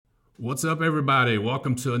What's up, everybody?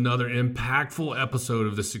 Welcome to another impactful episode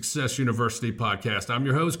of the Success University podcast. I'm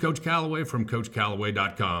your host, Coach Calloway from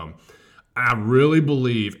CoachCalloway.com. I really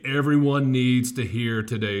believe everyone needs to hear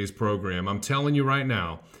today's program. I'm telling you right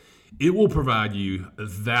now, it will provide you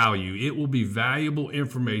value. It will be valuable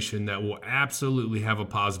information that will absolutely have a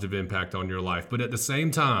positive impact on your life. But at the same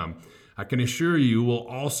time, I can assure you, will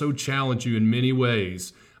also challenge you in many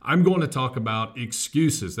ways. I'm going to talk about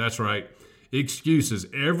excuses. That's right. Excuses.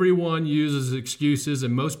 Everyone uses excuses,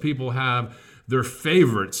 and most people have their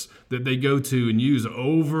favorites that they go to and use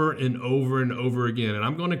over and over and over again. And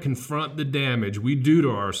I'm going to confront the damage we do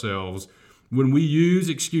to ourselves when we use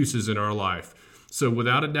excuses in our life. So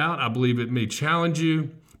without a doubt, I believe it may challenge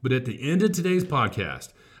you. But at the end of today's podcast,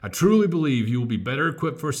 I truly believe you will be better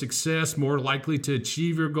equipped for success, more likely to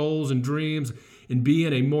achieve your goals and dreams, and be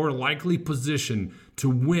in a more likely position to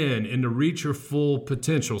win and to reach your full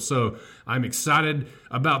potential. So I'm excited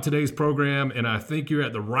about today's program, and I think you're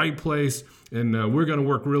at the right place. And we're going to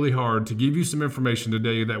work really hard to give you some information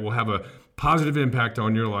today that will have a positive impact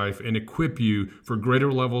on your life and equip you for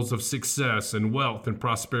greater levels of success and wealth and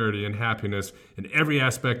prosperity and happiness in every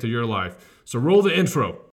aspect of your life. So roll the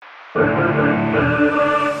intro.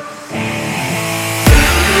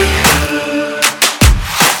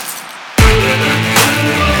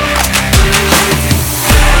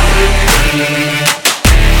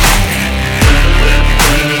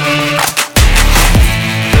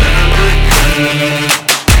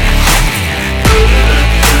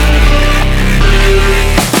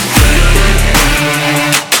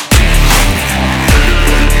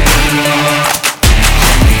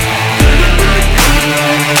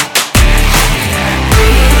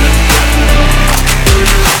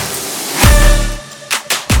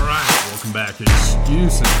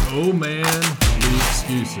 Excuses. Oh man, the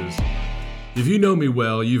excuses. If you know me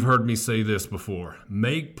well, you've heard me say this before.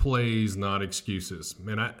 Make plays, not excuses.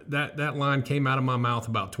 Man, that line came out of my mouth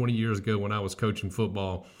about 20 years ago when I was coaching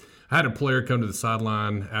football. I had a player come to the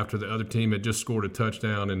sideline after the other team had just scored a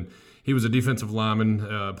touchdown, and he was a defensive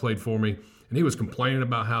lineman, played for me, and he was complaining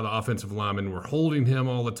about how the offensive linemen were holding him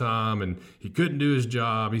all the time, and he couldn't do his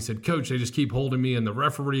job. He said, "Coach, they just keep holding me, and the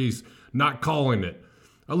referee's not calling it."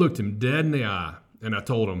 I looked him dead in the eye, and I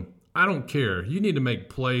told him, I don't care. You need to make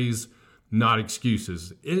plays, not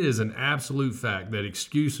excuses. It is an absolute fact that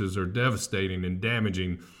excuses are devastating and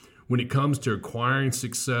damaging when it comes to acquiring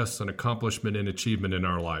success and accomplishment and achievement in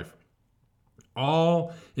our life.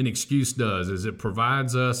 All an excuse does is it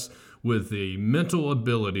provides us with the mental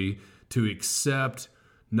ability to accept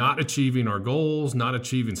not achieving our goals, not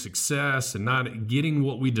achieving success, and not getting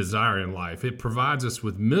what we desire in life. It provides us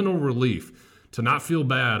with mental relief to not feel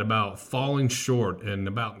bad about falling short and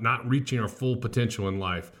about not reaching our full potential in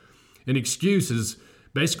life. An excuse is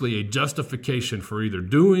basically a justification for either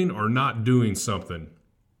doing or not doing something.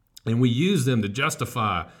 And we use them to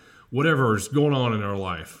justify whatever is going on in our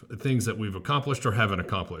life, the things that we've accomplished or haven't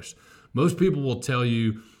accomplished. Most people will tell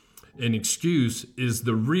you an excuse is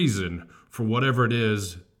the reason for whatever it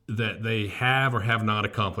is that they have or have not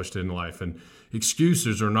accomplished in life. And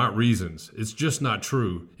excuses are not reasons. It's just not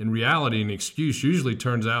true. In reality, an excuse usually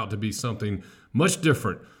turns out to be something much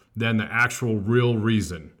different than the actual real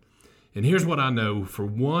reason. And here's what I know for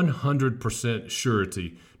 100%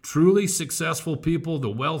 surety. Truly successful people, the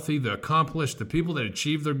wealthy, the accomplished, the people that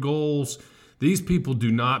achieve their goals, these people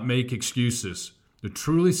do not make excuses. The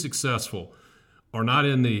truly successful are not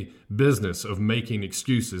in the business of making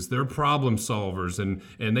excuses. They're problem solvers,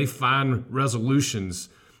 and they find resolutions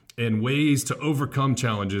and ways to overcome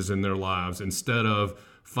challenges in their lives instead of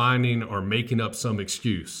finding or making up some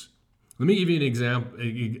excuse. Let me give you an example,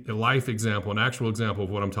 a life example, an actual example of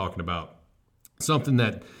what I'm talking about. Something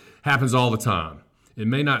that happens all the time. It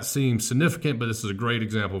may not seem significant, but this is a great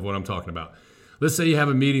example of what I'm talking about. Let's say you have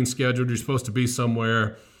a meeting scheduled, you're supposed to be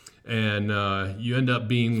somewhere, and you end up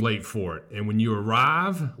being late for it. And when you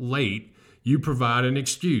arrive late, you provide an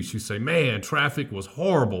excuse. You say, man, traffic was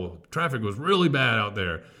horrible. Traffic was really bad out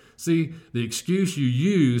there. See, the excuse you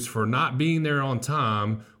used for not being there on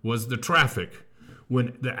time was the traffic,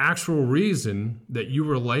 when the actual reason that you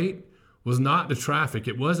were late was not the traffic.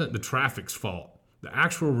 It wasn't the traffic's fault. The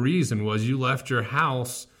actual reason was you left your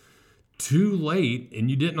house too late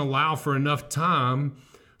and you didn't allow for enough time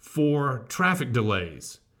for traffic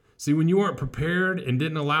delays. See, when you weren't prepared and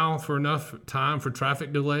didn't allow for enough time for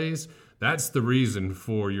traffic delays, that's the reason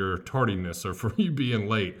for your tardiness or for you being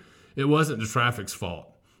late. It wasn't the traffic's fault.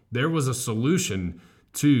 There was a solution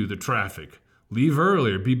to the traffic. Leave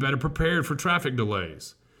earlier, be better prepared for traffic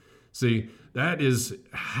delays. See, that is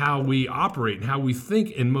how we operate and how we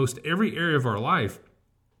think in most every area of our life.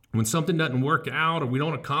 When something doesn't work out or we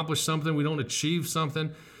don't accomplish something, we don't achieve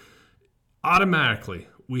something, automatically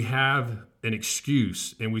we have an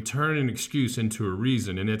excuse, and we turn an excuse into a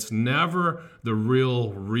reason, and it's never the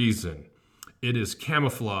real reason. It is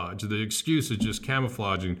camouflage. The excuse is just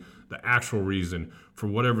camouflaging the actual reason for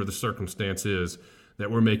whatever the circumstance is that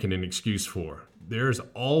we're making an excuse for. There's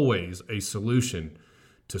always a solution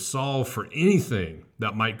to solve for anything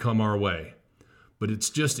that might come our way. But it's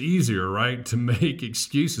just easier, right, to make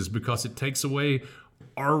excuses because it takes away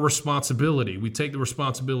our responsibility. We take the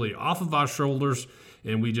responsibility off of our shoulders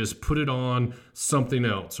and we just put it on something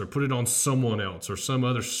else or put it on someone else or some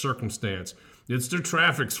other circumstance. It's the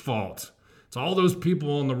traffic's fault. It's all those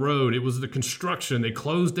people on the road. It was the construction. They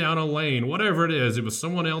closed down a lane, whatever it is. It was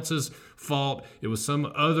someone else's fault. It was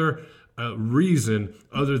some other reason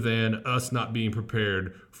other than us not being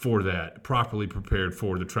prepared for that, properly prepared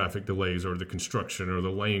for the traffic delays or the construction or the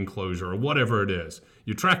lane closure or whatever it is.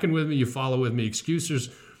 You're tracking with me, you follow with me. Excuses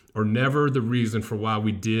are never the reason for why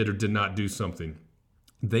we did or did not do something.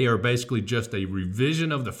 They are basically just a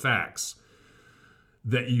revision of the facts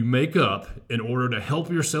that you make up in order to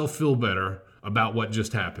help yourself feel better about what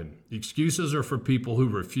just happened. Excuses are for people who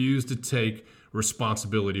refuse to take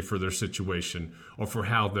responsibility for their situation or for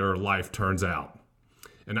how their life turns out.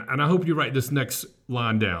 And I hope you write this next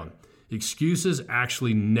line down. Excuses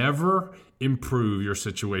actually never improve your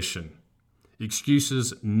situation.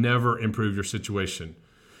 Excuses never improve your situation.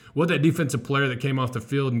 What that defensive player that came off the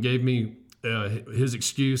field and gave me his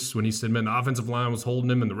excuse when he said, man, the offensive line was holding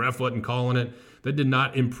him and the ref wasn't calling it, that did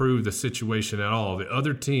not improve the situation at all. The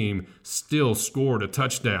other team still scored a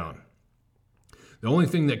touchdown. The only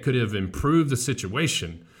thing that could have improved the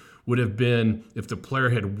situation would have been if the player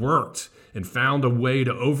had worked and found a way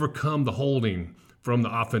to overcome the holding from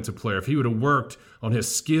the offensive player. If he would have worked on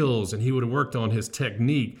his skills and he would have worked on his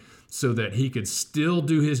technique so that he could still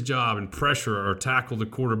do his job and pressure or tackle the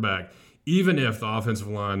quarterback, even if the offensive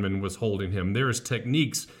lineman was holding him. There is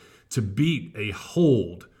techniques to beat a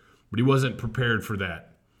hold, but he wasn't prepared for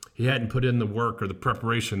that. He hadn't put in the work or the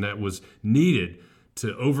preparation that was needed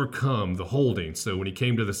to overcome the holding. So when he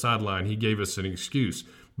came to the sideline, he gave us an excuse.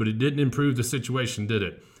 But it didn't improve the situation, did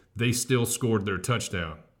it? They still scored their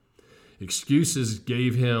touchdown. Excuses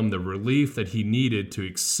gave him the relief that he needed to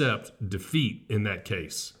accept defeat in that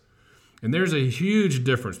case. And there's a huge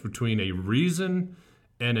difference between a reason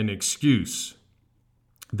and an excuse.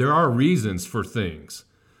 There are reasons for things,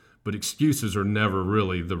 but excuses are never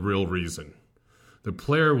really the real reason. The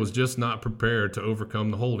player was just not prepared to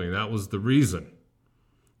overcome the holding. That was the reason.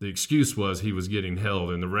 The excuse was he was getting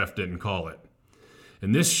held and the ref didn't call it.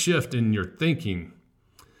 And this shift in your thinking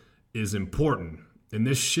is important. And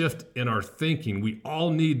this shift in our thinking, we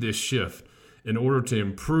all need this shift in order to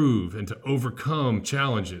improve and to overcome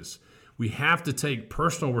challenges. We have to take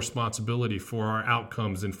personal responsibility for our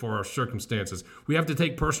outcomes and for our circumstances. We have to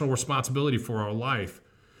take personal responsibility for our life.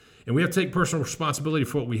 And we have to take personal responsibility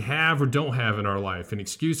for what we have or don't have in our life. And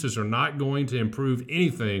excuses are not going to improve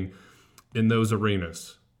anything in those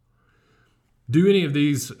arenas. Do any of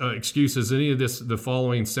these excuses, any of the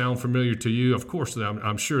following sound familiar to you? Of course,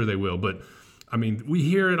 I'm sure they will. But, I mean, we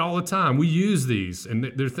hear it all the time. We use these.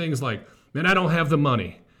 And they're things like, man, I don't have the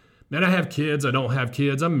money. Man, I have kids. I don't have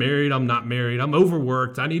kids. I'm married. I'm not married. I'm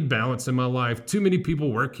overworked. I need balance in my life. Too many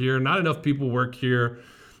people work here. Not enough people work here.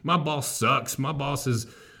 My boss sucks. My boss is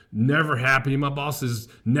never happy. My boss is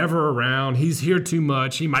never around. He's here too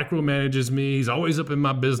much. He micromanages me. He's always up in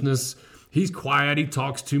my business. He's quiet. He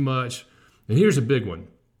talks too much. And here's a big one.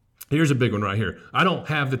 Here's a big one right here. I don't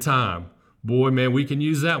have the time. Boy, man, we can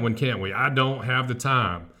use that one, can't we? I don't have the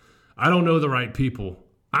time. I don't know the right people.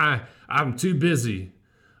 I'm too busy.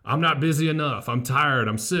 I'm not busy enough. I'm tired.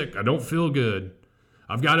 I'm sick. I don't feel good.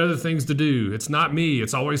 I've got other things to do. It's not me.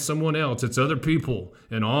 It's always someone else. It's other people.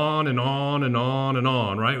 And on and on and on and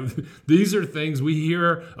on, right? These are things we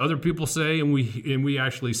hear other people say and we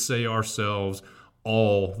actually say ourselves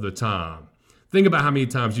all the time. Think about how many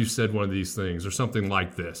times you've said one of these things or something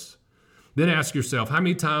like this. Then ask yourself, how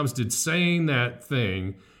many times did saying that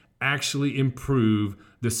thing actually improve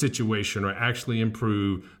the situation or actually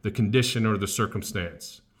improve the condition or the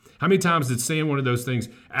circumstance? How many times did saying one of those things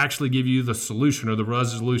actually give you the solution or the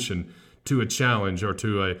resolution to a challenge or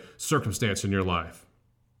to a circumstance in your life?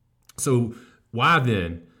 So why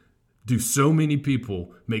then do so many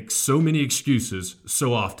people make so many excuses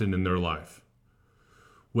so often in their life?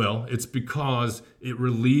 Well, it's because it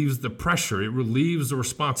relieves the pressure. It relieves the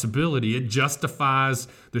responsibility. It justifies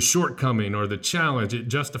the shortcoming or the challenge. It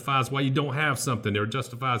justifies why you don't have something or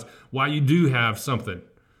justifies why you do have something.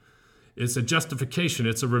 It's a justification.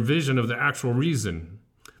 It's a revision of the actual reason.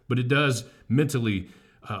 But it does mentally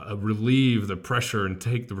relieve the pressure and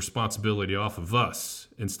take the responsibility off of us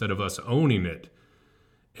instead of us owning it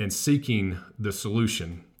and seeking the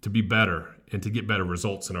solution to be better and to get better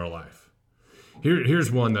results in our life.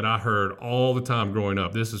 Here's one that I heard all the time growing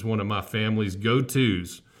up. This is one of my family's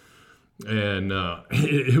go-tos. And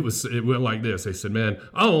it went like this. They said, man,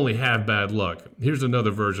 I only have bad luck. Here's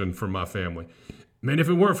another version from my family. Man, if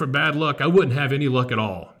it weren't for bad luck, I wouldn't have any luck at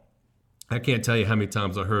all. I can't tell you how many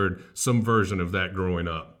times I heard some version of that growing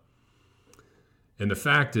up. And the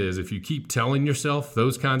fact is, if you keep telling yourself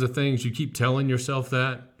those kinds of things, you keep telling yourself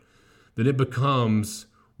that, then it becomes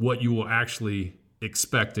what you will actually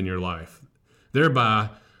expect in your life. Thereby,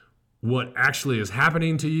 what actually is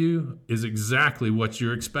happening to you is exactly what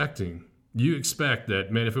you're expecting. You expect that,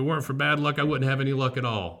 man, if it weren't for bad luck, I wouldn't have any luck at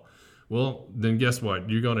all. Well, then guess what?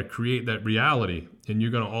 You're going to create that reality, and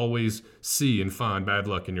you're going to always see and find bad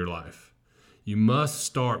luck in your life. You must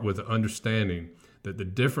start with the understanding that the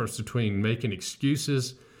difference between making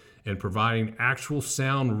excuses and providing actual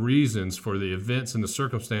sound reasons for the events and the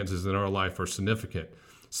circumstances in our life are significant.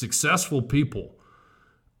 Successful people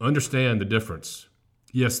understand the difference.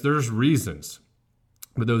 Yes, there's reasons,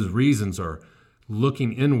 but those reasons are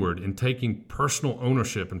looking inward and taking personal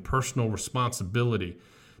ownership and personal responsibility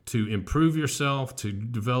to improve yourself, to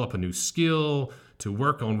develop a new skill, to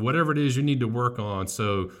work on whatever it is you need to work on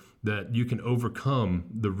so that you can overcome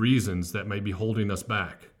the reasons that may be holding us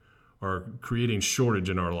back or creating shortage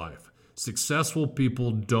in our life. Successful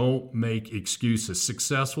people don't make excuses.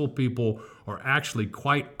 Successful people are actually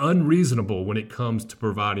quite unreasonable when it comes to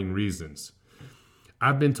providing reasons.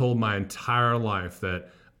 I've been told my entire life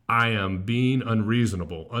that I am being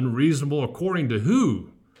unreasonable. Unreasonable according to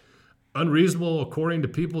who? Unreasonable according to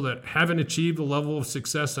people that haven't achieved the level of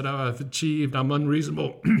success that I've achieved. I'm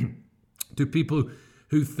unreasonable to people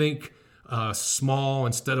who think small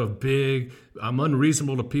instead of big. I'm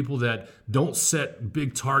unreasonable to people that don't set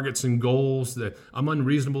big targets and goals. That I'm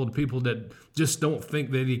unreasonable to people that just don't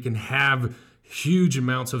think that they can have huge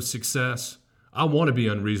amounts of success. I want to be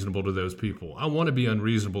unreasonable to those people. I want to be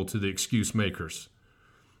unreasonable to the excuse makers.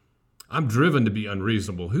 I'm driven to be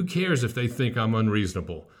unreasonable. Who cares if they think I'm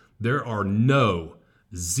unreasonable? There are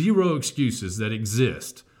zero excuses that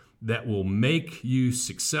exist that will make you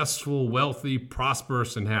successful, wealthy,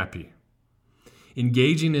 prosperous, and happy.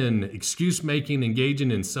 Engaging in excuse making,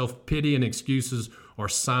 engaging in self-pity and excuses are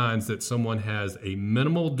signs that someone has a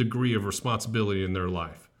minimal degree of responsibility in their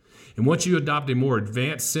life. And once you adopt a more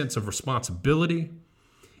advanced sense of responsibility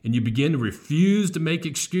and you begin to refuse to make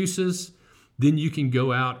excuses, then you can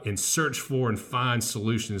go out and search for and find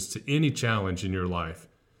solutions to any challenge in your life.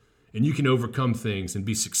 And you can overcome things and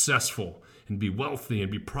be successful and be wealthy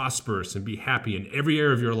and be prosperous and be happy in every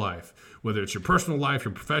area of your life. Whether it's your personal life,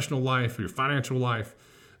 your professional life, your financial life,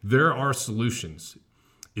 there are solutions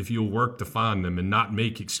if you'll work to find them and not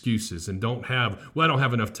make excuses and I don't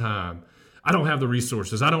have enough time. I don't have the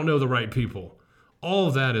resources. I don't know the right people. All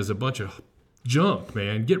of that is a bunch of junk,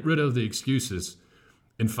 man. Get rid of the excuses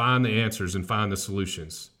and find the answers and find the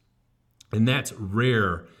solutions. And that's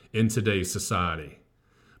rare in today's society.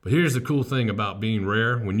 But here's the cool thing about being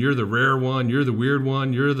rare. When you're the rare one, you're the weird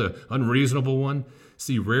one, you're the unreasonable one.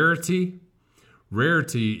 See, rarity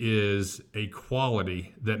is a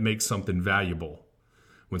quality that makes something valuable.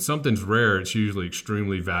 When something's rare, it's usually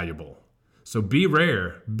extremely valuable. So be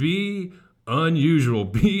rare, be unusual,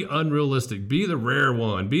 be unrealistic, be the rare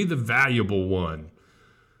one, be the valuable one.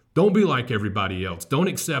 Don't be like everybody else. Don't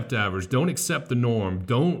accept average. Don't accept the norm.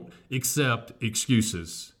 Don't accept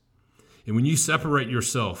excuses. And when you separate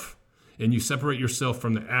yourself and you separate yourself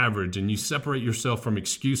from the average and you separate yourself from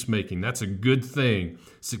excuse making, that's a good thing.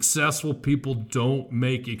 Successful people don't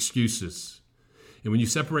make excuses. And when you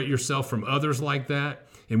separate yourself from others like that,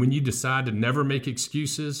 and when you decide to never make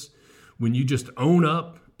excuses, when you just own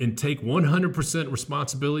up and take 100%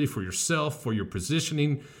 responsibility for yourself, for your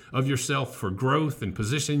positioning of yourself, for growth and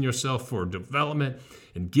positioning yourself for development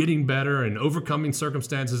and getting better and overcoming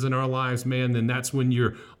circumstances in our lives, man, then that's when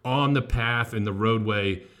you're on the path and the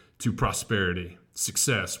roadway to prosperity,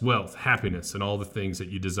 success, wealth, happiness, and all the things that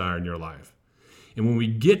you desire in your life. And when we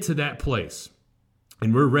get to that place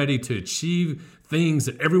and we're ready to achieve things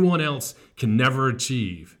that everyone else can never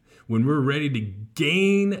achieve, when we're ready to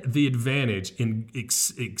gain the advantage and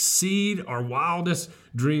exceed our wildest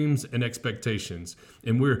dreams and expectations,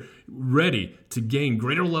 and we're ready to gain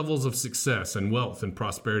greater levels of success and wealth and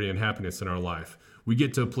prosperity and happiness in our life, we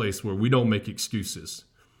get to a place where we don't make excuses.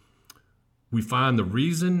 We find the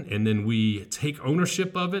reason, and then we take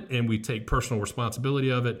ownership of it, and we take personal responsibility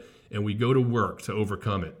of it, and we go to work to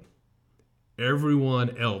overcome it.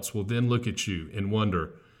 Everyone else will then look at you and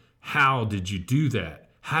wonder, how did you do that?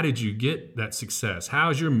 How did you get that success? How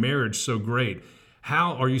is your marriage so great?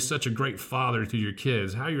 How are you such a great father to your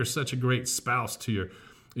kids? How you're such a great spouse to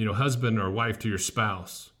your husband or wife to your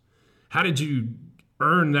spouse? How did you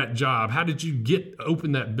earn that job? How did you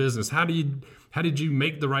open that business? How did you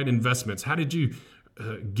make the right investments? How did you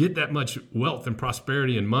get that much wealth and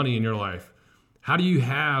prosperity and money in your life? How do you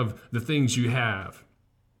have the things you have?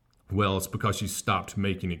 Well, it's because you stopped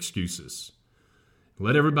making excuses.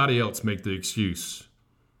 Let everybody else make the excuse.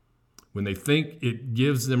 When they think it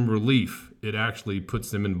gives them relief, it actually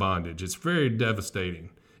puts them in bondage. It's very devastating,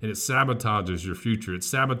 and it sabotages your future. It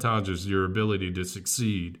sabotages your ability to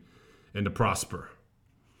succeed and to prosper.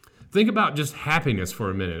 Think about just happiness for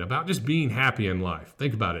a minute, about just being happy in life.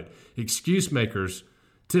 Think about it. Excuse makers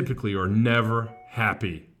typically are never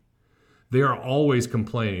happy. They are always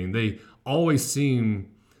complaining. They always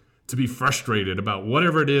seem to be frustrated about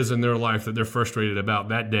whatever it is in their life that they're frustrated about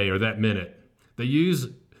that day or that minute. They use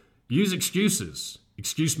excuses.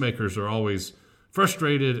 Excuse makers are always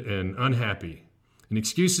frustrated and unhappy. And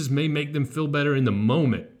excuses may make them feel better in the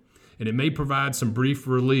moment, and it may provide some brief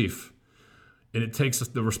relief, and it takes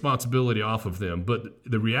the responsibility off of them. But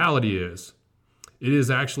the reality is, it is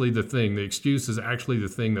actually the excuse is actually the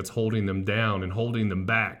thing that's holding them down and holding them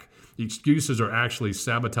back. The excuses are actually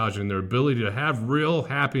sabotaging their ability to have real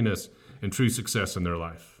happiness and true success in their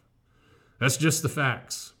life. That's just the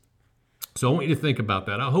facts. So I want you to think about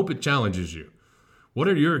that. I hope it challenges you. What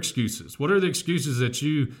are your excuses? What are the excuses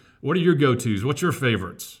what are your go-tos? What's your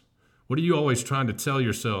favorites? What are you always trying to tell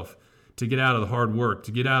yourself to get out of the hard work,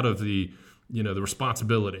 to get out of the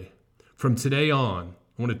responsibility? From today on,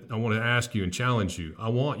 I want to ask you and challenge you. I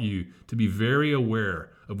want you to be very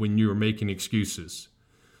aware of when you are making excuses.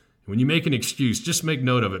 When you make an excuse, just make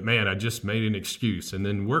note of it. Man, I just made an excuse. And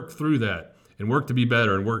then work through that and work to be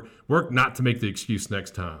better and work not to make the excuse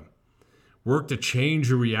next time. Work to change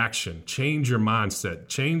your reaction, change your mindset,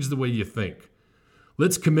 change the way you think.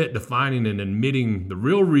 Let's commit to finding and admitting the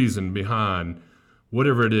real reason behind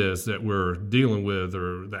whatever it is that we're dealing with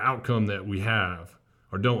or the outcome that we have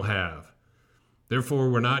or don't have. Therefore,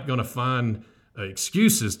 we're not going to find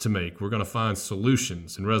excuses to make. We're going to find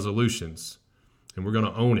solutions and resolutions, and we're going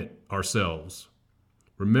to own it ourselves.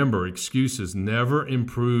 Remember, excuses never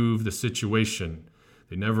improve the situation.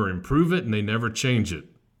 They never improve it, and they never change it.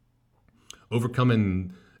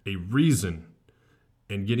 Overcoming a reason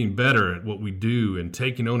and getting better at what we do and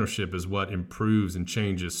taking ownership is what improves and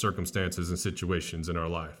changes circumstances and situations in our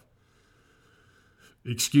life.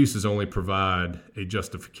 Excuses only provide a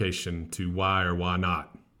justification to why or why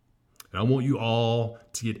not. And I want you all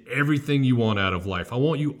to get everything you want out of life. I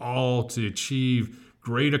want you all to achieve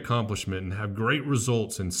great accomplishment and have great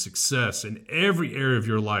results and success in every area of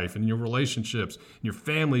your life, in your relationships, in your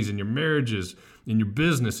families, in your marriages, in your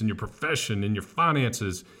business, in your profession, in your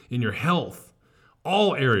finances, in your health.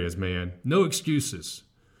 All areas, man. No excuses.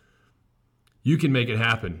 You can make it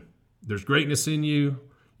happen. There's greatness in you.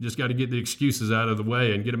 You just got to get the excuses out of the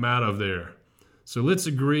way and get them out of there. So let's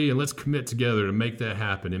agree and let's commit together to make that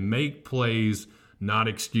happen and make plays, not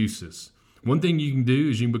excuses. One thing you can do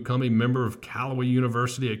is you can become a member of Callaway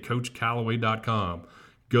University at CoachCallaway.com.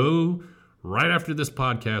 Go right after this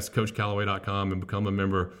podcast, CoachCallaway.com, and become a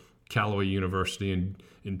member of Callaway University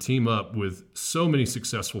and team up with so many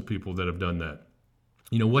successful people that have done that.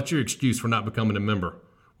 You know, what's your excuse for not becoming a member?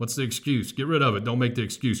 What's the excuse? Get rid of it. Don't make the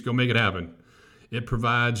excuse. Go make it happen. It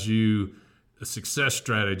provides you the success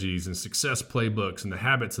strategies and success playbooks and the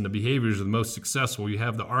habits and the behaviors of the most successful. You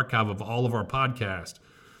have the archive of all of our podcasts.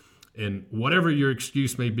 And whatever your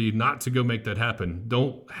excuse may be not to go make that happen,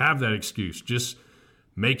 don't have that excuse. Just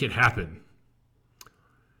make it happen.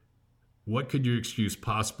 What could your excuse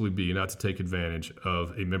possibly be not to take advantage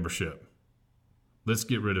of a membership? Let's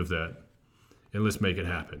get rid of that and let's make it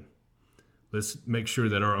happen. Let's make sure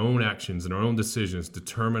that our own actions and our own decisions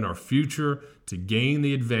determine our future to gain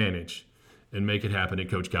the advantage and make it happen at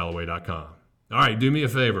CoachCallaway.com. All right, do me a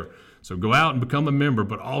favor. So go out and become a member,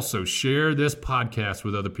 but also share this podcast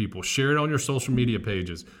with other people. Share it on your social media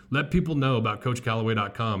pages. Let people know about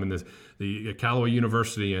CoachCallaway.com and the Callaway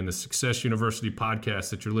University and the Success University podcast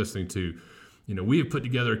that you're listening to. You know, we have put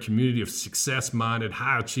together a community of success-minded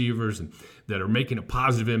high achievers and that are making a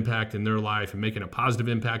positive impact in their life and making a positive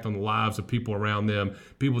impact on the lives of people around them,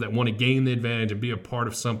 people that want to gain the advantage and be a part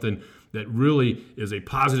of something that really is a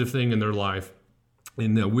positive thing in their life.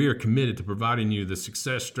 And we are committed to providing you the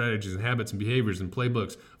success strategies and habits and behaviors and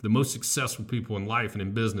playbooks of the most successful people in life and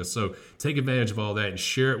in business. So take advantage of all that and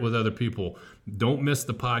share it with other people. Don't miss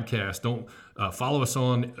the podcast. Don't follow us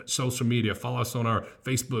on social media. Follow us on our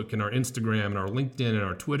Facebook and our Instagram and our LinkedIn and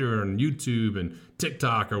our Twitter and YouTube and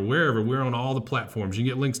TikTok or wherever. We're on all the platforms. You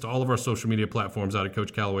can get links to all of our social media platforms out at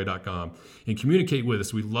CoachCallaway.com. And communicate with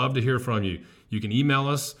us. We'd love to hear from you. You can email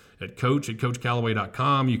us at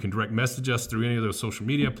coach@CoachCallaway.com. You can direct message us through any of those social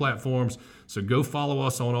media platforms. So go follow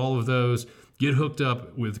us on all of those. Get hooked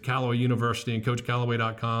up with Callaway University and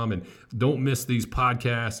CoachCallaway.com, and don't miss these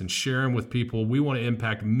podcasts and share them with people. We want to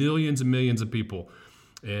impact millions and millions of people,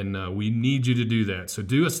 and we need you to do that. So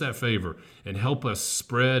do us that favor and help us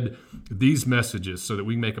spread these messages so that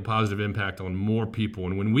we can make a positive impact on more people.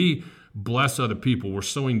 And when we bless other people, we're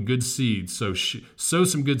sowing good seeds. So sow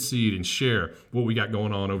some good seed and share what we got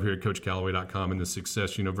going on over here at CoachCallaway.com and the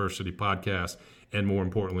Success University podcast, and more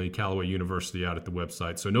importantly, Callaway University out at the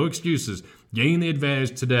website. So no excuses. Gain the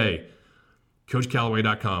advantage today.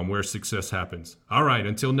 CoachCallaway.com, where success happens. All right,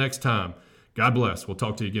 until next time, God bless. We'll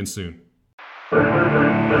talk to you again soon.